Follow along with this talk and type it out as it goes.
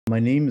My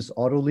name is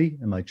Otto Lee,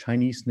 and my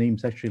Chinese name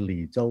is actually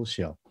Li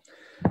Zhaoxiao.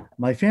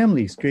 My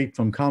family escaped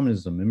from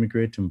communism,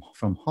 immigrated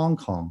from Hong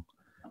Kong,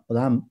 but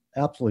I'm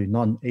absolutely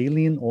not an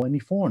alien or any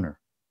foreigner,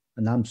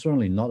 and I'm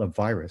certainly not a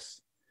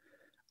virus.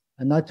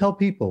 And I tell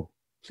people,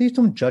 please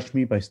don't judge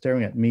me by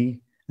staring at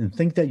me and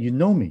think that you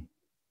know me.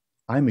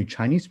 I'm a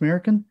Chinese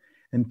American,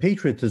 and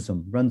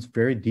patriotism runs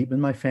very deep in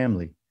my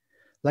family.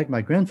 Like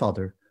my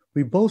grandfather,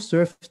 we both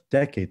served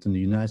decades in the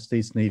United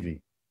States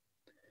Navy.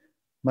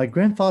 My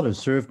grandfather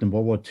served in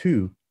World War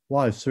II,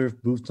 while I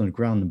served boots on the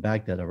ground in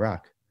Baghdad,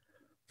 Iraq.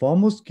 For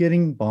almost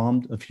getting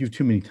bombed a few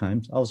too many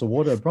times, I was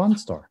awarded a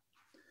Bronze Star,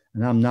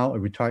 and I'm now a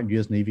retired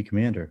U.S. Navy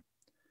commander.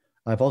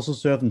 I've also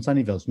served in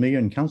Sunnyvale as mayor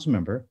and council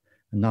member,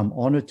 and I'm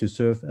honored to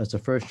serve as the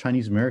first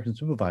Chinese American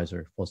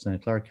supervisor for Santa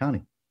Clara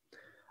County.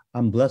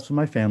 I'm blessed with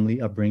my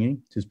family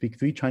upbringing to speak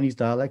 3 Chinese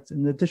dialects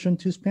in addition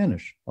to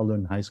Spanish I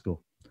learned in high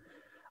school.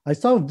 I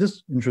start with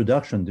this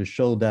introduction to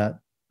show that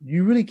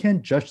you really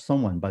can't judge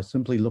someone by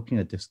simply looking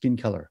at their skin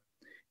color.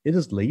 It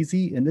is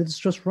lazy and it is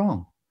just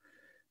wrong.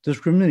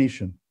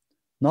 Discrimination,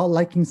 not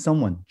liking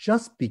someone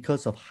just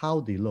because of how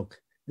they look,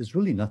 is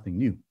really nothing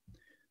new.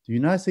 The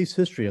United States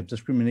history of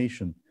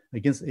discrimination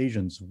against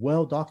Asians is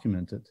well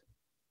documented.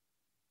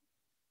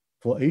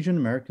 For Asian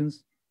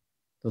Americans,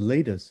 the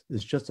latest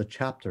is just a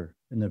chapter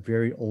in a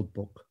very old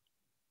book.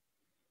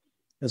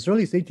 As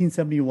early as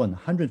 1871,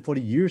 140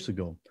 years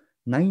ago,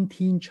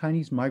 19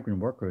 Chinese migrant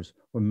workers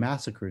were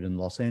massacred in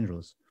Los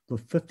Angeles,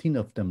 with 15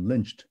 of them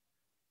lynched.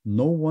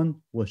 No one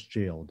was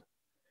jailed.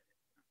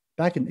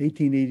 Back in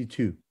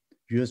 1882,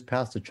 U.S.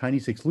 passed the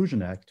Chinese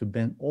Exclusion Act to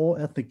ban all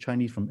ethnic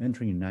Chinese from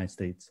entering the United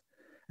States,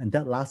 and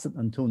that lasted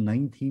until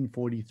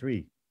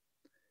 1943.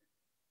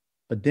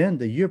 But then,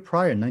 the year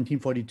prior,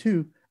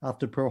 1942,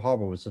 after Pearl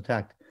Harbor was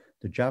attacked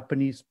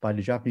by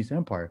the Japanese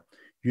Empire,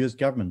 U.S.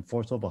 government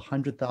forced over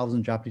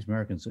 100,000 Japanese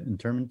Americans to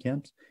internment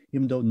camps,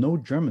 even though no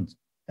Germans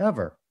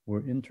ever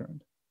were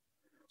interned.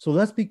 So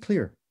let's be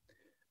clear.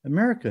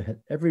 America had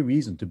every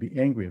reason to be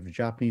angry with the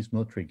Japanese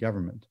military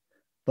government,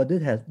 but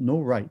it had no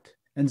right,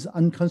 and it's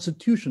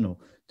unconstitutional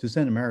to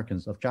send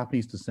Americans of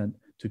Japanese descent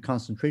to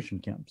concentration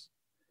camps.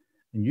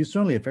 And you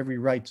certainly have every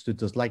right to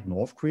dislike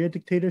North Korea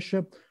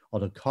dictatorship or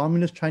the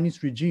communist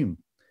Chinese regime,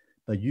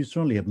 but you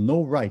certainly have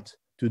no right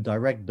to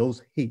direct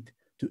those hate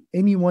to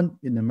anyone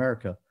in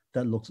America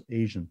that looks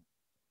Asian.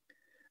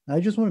 And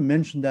I just want to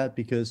mention that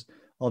because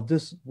of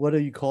this, whether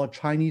you call it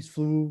Chinese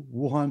flu,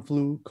 Wuhan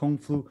flu, Kung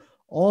flu,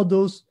 all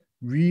those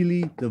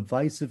really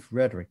divisive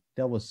rhetoric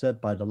that was said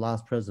by the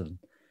last president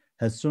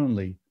has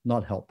certainly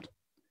not helped.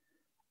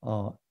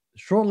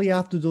 Shortly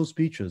after those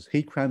speeches,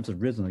 hate crimes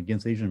have risen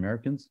against Asian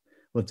Americans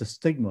with the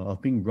stigma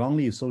of being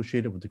wrongly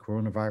associated with the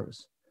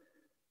coronavirus.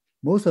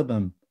 Most of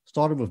them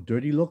started with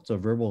dirty looks or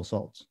verbal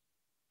assaults,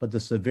 but the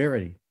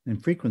severity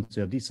and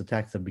frequency of these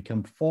attacks have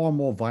become far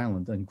more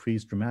violent and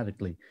increased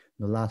dramatically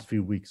in the last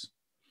few weeks.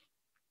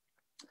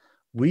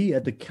 We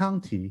at the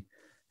county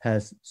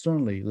has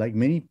certainly, like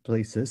many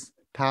places,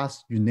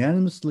 passed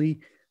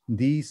unanimously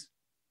these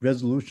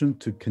resolutions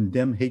to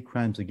condemn hate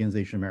crimes against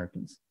Asian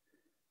Americans.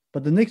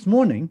 But the next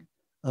morning,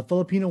 a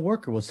Filipino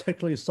worker was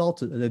sexually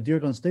assaulted at a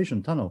Dearborn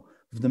Station tunnel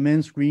with the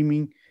man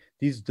screaming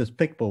these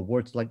despicable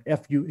words like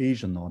F you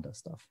Asian and all that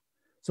stuff.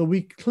 So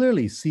we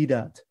clearly see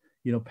that,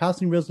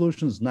 passing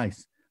resolutions is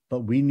nice,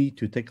 but we need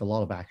to take a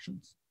lot of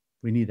actions.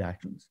 We need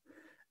actions.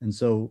 And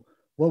so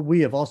what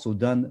we have also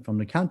done from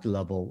the county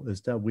level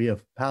is that we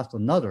have passed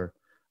another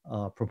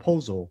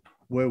proposal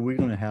where we're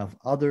going to have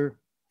other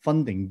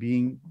funding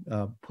being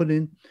put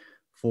in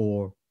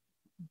for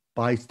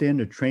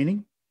bystander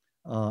training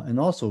and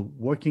also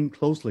working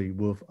closely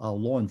with our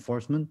law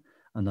enforcement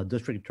and our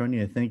district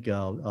attorney, I think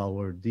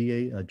our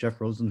DA,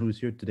 Jeff Rosen, who is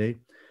here today,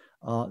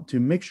 to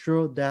make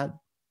sure that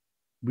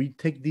we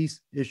take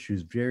these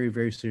issues very,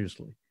 very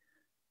seriously.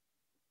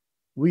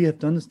 We have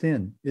to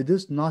understand it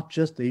is not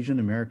just Asian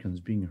Americans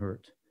being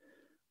hurt.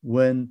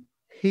 When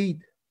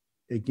hate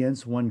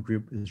against one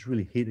group is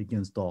really hate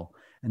against all.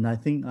 And I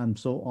think I'm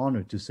so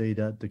honored to say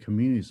that the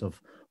communities of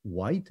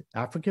white,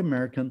 African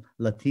American,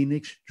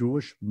 Latinx,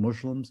 Jewish,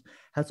 Muslims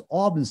has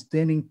all been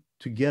standing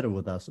together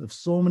with us with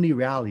so many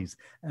rallies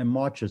and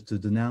marches to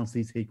denounce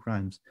these hate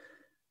crimes.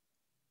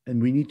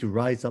 And we need to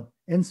rise up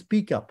and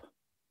speak up,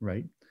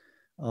 right?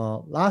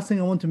 Last thing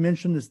I want to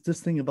mention is this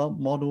thing about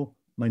model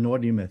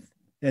minority myth.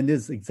 And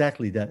it's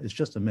exactly that. It's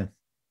just a myth.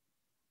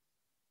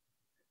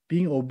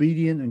 Being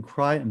obedient and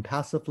quiet and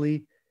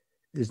passively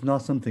is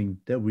not something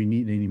that we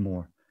need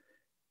anymore.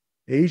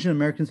 Asian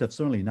Americans have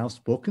certainly now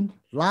spoken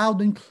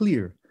loud and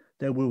clear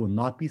that we will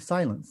not be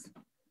silenced.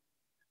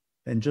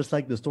 And just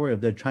like the story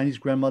of that Chinese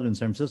grandmother in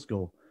San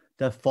Francisco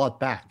that fought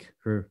back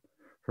her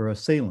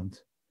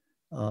assailant,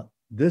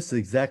 this is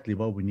exactly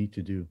what we need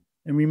to do.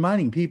 And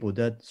reminding people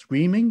that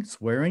screaming,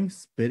 swearing,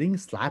 spitting,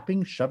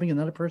 slapping, shoving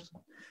another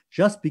person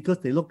just because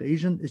they look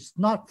Asian is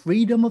not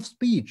freedom of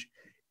speech.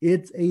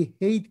 It's a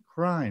hate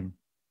crime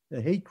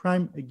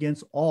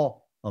against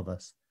all of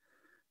us.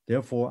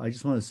 Therefore, I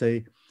just want to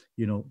say,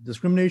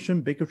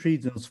 discrimination, bigotry,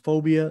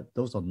 xenophobia,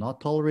 those are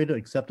not tolerated,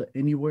 accepted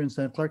anywhere in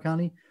Santa Clara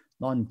County,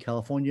 not in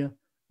California,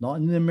 not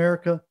in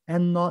America,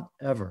 and not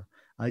ever.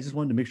 I just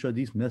wanted to make sure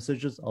these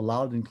messages are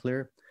loud and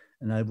clear.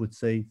 And I would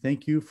say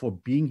thank you for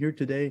being here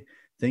today.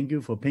 Thank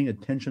you for paying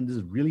attention. This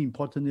is really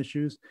important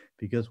issues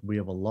because we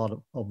have a lot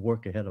of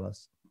work ahead of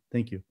us.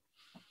 Thank you.